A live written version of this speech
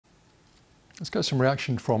Let's get some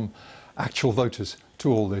reaction from actual voters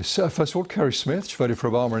to all this. First of all, Kerry Smith, she voted for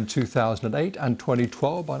Obama in 2008 and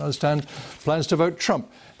 2012. I understand plans to vote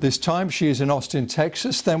Trump. This time she is in Austin,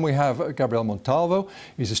 Texas. Then we have Gabriel Montalvo.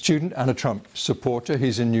 He's a student and a Trump supporter.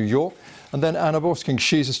 He's in New York. And then Anna Borskins.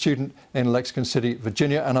 She's a student in Lexington City,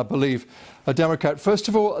 Virginia, and I believe a Democrat. First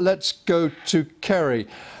of all, let's go to Kerry.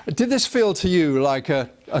 Did this feel to you like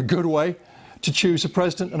a good way to choose a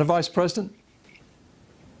president and a vice president?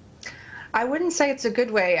 I wouldn't say it's a good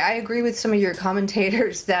way. I agree with some of your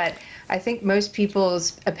commentators that I think most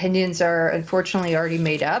people's opinions are unfortunately already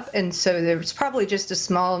made up. And so there's probably just a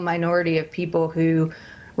small minority of people who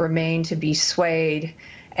remain to be swayed.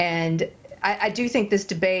 And I do think this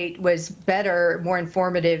debate was better, more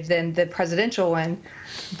informative than the presidential one.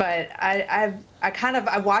 But I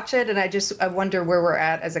watch it and I wonder where we're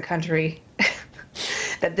at as a country,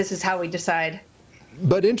 that this is how we decide.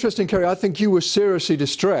 But interesting, Kerry, I think you were seriously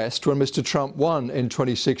distressed when Mr. Trump won in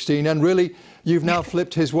 2016, and really, you've now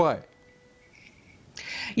flipped his way.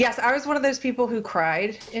 Yes, I was one of those people who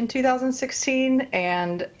cried in 2016,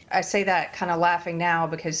 and I say that kind of laughing now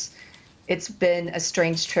because it's been a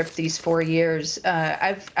strange trip these 4 years.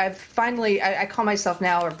 I've finally, I call myself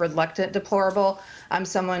now a reluctant deplorable. I'm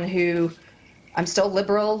someone who, I'm still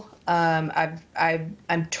liberal. I'm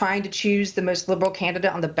trying to choose the most liberal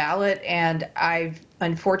candidate on the ballot, and I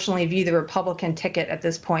unfortunately view the Republican ticket at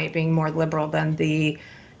this point being more liberal than the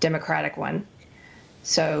Democratic one.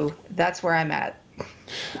 So that's where I'm at.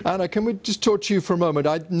 Anna, can we just talk to you for a moment?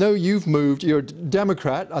 I know you've moved, you're a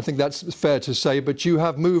Democrat, I think that's fair to say, but you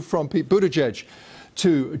have moved from Pete Buttigieg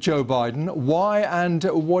to Joe Biden. Why, and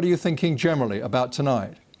what are you thinking generally about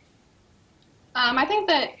tonight? I think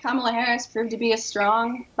that Kamala Harris proved to be a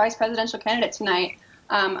strong vice presidential candidate tonight.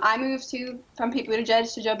 I moved from Pete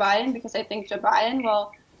Buttigieg to Joe Biden because I think Joe Biden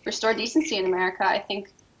will restore decency in America. I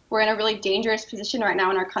think we're in a really dangerous position right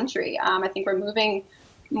now in our country. I think we're moving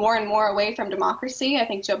more and more away from democracy. I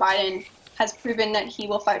think Joe Biden has proven that he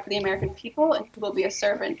will fight for the American people and he will be a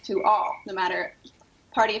servant to all, no matter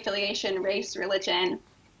party affiliation, race, religion.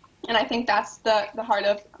 And I think that's the heart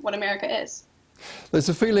of what America is. There's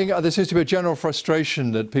a feeling, there seems to be a general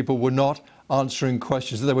frustration that people were not answering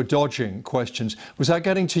questions, that they were dodging questions. Was that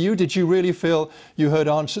getting to you? Did you really feel you heard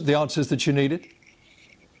the answers that you needed?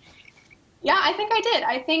 Yeah, I think I did.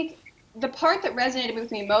 I think the part that resonated with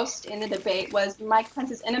me most in the debate was Mike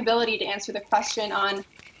Pence's inability to answer the question on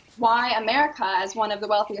why America, as one of the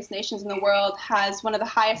wealthiest nations in the world, has one of the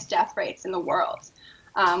highest death rates in the world.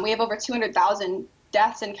 We have over 200,000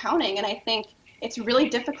 deaths and counting, and I think it's really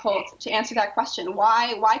difficult to answer that question.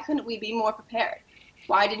 Why couldn't we be more prepared?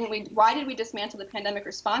 Why did we dismantle the pandemic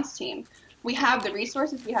response team? We have the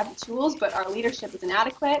resources, we have the tools, but our leadership is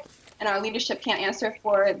inadequate, and our leadership can't answer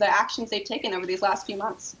for the actions they've taken over these last few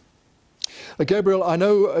months. Gabriel, I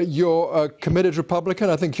know you're a committed Republican.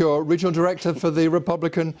 I think you're regional director for the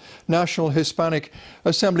Republican National Hispanic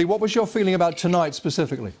Assembly. What was your feeling about tonight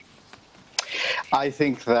specifically? I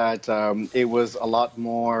think that it was a lot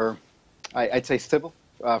more, I'd say, civil,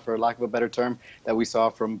 for lack of a better term, that we saw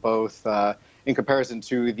from both in comparison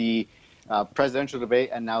to the presidential debate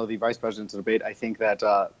and now the vice presidential debate. I think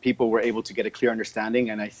that people were able to get a clear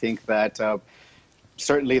understanding, and I think that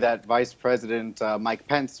certainly that Vice President Mike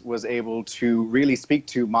Pence was able to really speak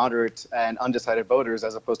to moderate and undecided voters,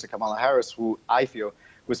 as opposed to Kamala Harris, who I feel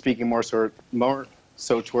was speaking more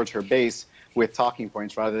so towards her base with talking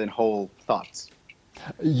points rather than whole thoughts.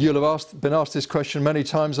 You'll have been asked this question many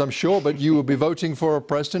times, I'm sure, but you will be voting for a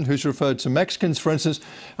president who's referred to Mexicans, for instance,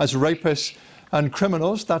 as rapists and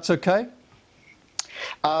criminals. That's okay?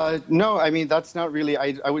 No, I mean, that's not really,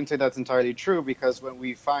 I wouldn't say that's entirely true, because when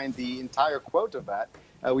we find the entire quote of that,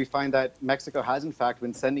 we find that Mexico has in fact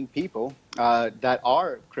been sending people that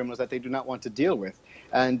are criminals that they do not want to deal with.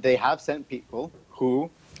 And they have sent people who,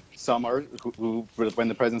 when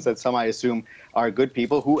the president said some, I assume, are good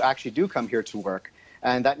people who actually do come here to work.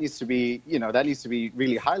 And that needs to be, that needs to be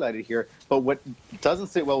really highlighted here. But what doesn't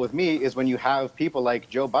sit well with me is when you have people like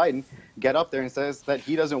Joe Biden get up there and says that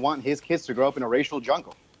he doesn't want his kids to grow up in a racial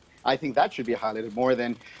jungle. I think that should be highlighted more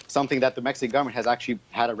than something that the Mexican government has actually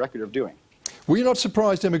had a record of doing. Were you not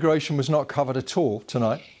surprised immigration was not covered at all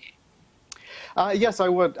tonight? Yes, I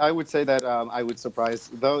would. I would say that I would surprise.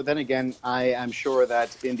 Though then again, I am sure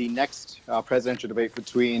that in the next presidential debate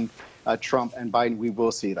between Trump and Biden, we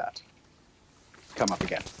will see that come up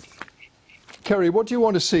again. Kerry, what do you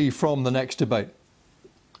want to see from the next debate?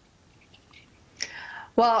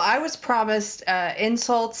 Well, I was promised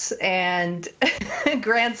insults and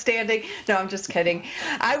grandstanding. No, I'm just kidding.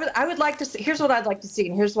 I would like to see. Here's what I'd like to see,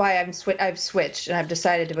 and here's why I've switched and I've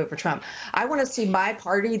decided to vote for Trump. I want to see my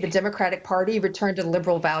party, the Democratic Party, return to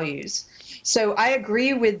liberal values. So I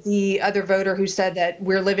agree with the other voter who said that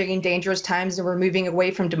we're living in dangerous times and we're moving away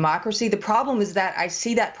from democracy. The problem is that I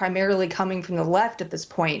see that primarily coming from the left at this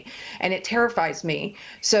point, and it terrifies me.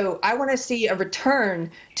 So I want to see a return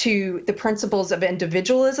to the principles of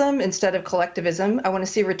individualism instead of collectivism. I want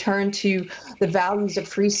to see a return to the values of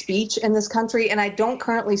free speech in this country, and I don't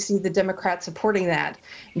currently see the Democrats supporting that.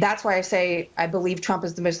 That's why I say I believe Trump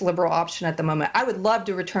is the most liberal option at the moment. I would love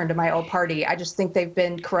to return to my old party. I just think they've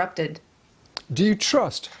been corrupted. Do you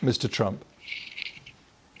trust Mr. Trump?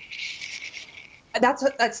 That's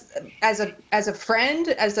as a friend,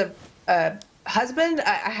 as a husband,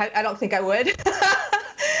 I don't think I would.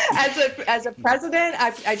 as a president,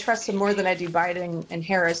 I trust him more than I do Biden and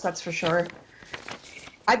Harris. That's for sure.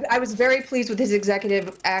 I was very pleased with his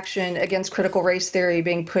executive action against critical race theory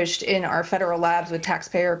being pushed in our federal labs with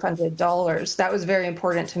taxpayer-funded dollars. That was very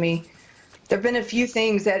important to me. There have been a few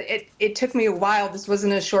things that it took me a while. This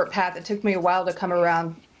wasn't a short path. It took me a while to come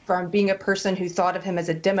around from being a person who thought of him as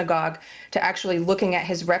a demagogue to actually looking at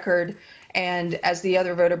his record. And as the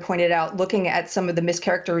other voter pointed out, looking at some of the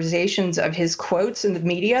mischaracterizations of his quotes in the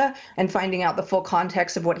media and finding out the full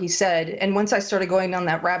context of what he said. And once I started going down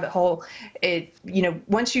that rabbit hole,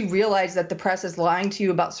 once you realize that the press is lying to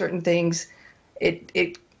you about certain things,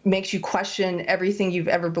 it makes you question everything you've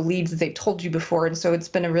ever believed that they told you before. And so it's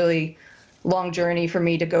been a really long journey for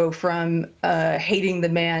me to go from hating the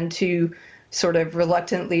man to sort of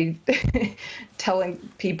reluctantly telling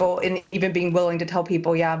people and even being willing to tell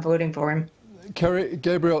people, yeah, I'm voting for him. Kerry,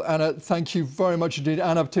 Gabriel, Anna, thank you very much indeed.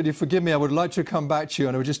 Anna, Tilly, forgive me, I would like to come back to you,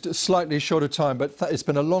 and we're just slightly short of time, but it's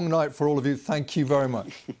been a long night for all of you. Thank you very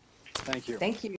much. Thank you. Thank you.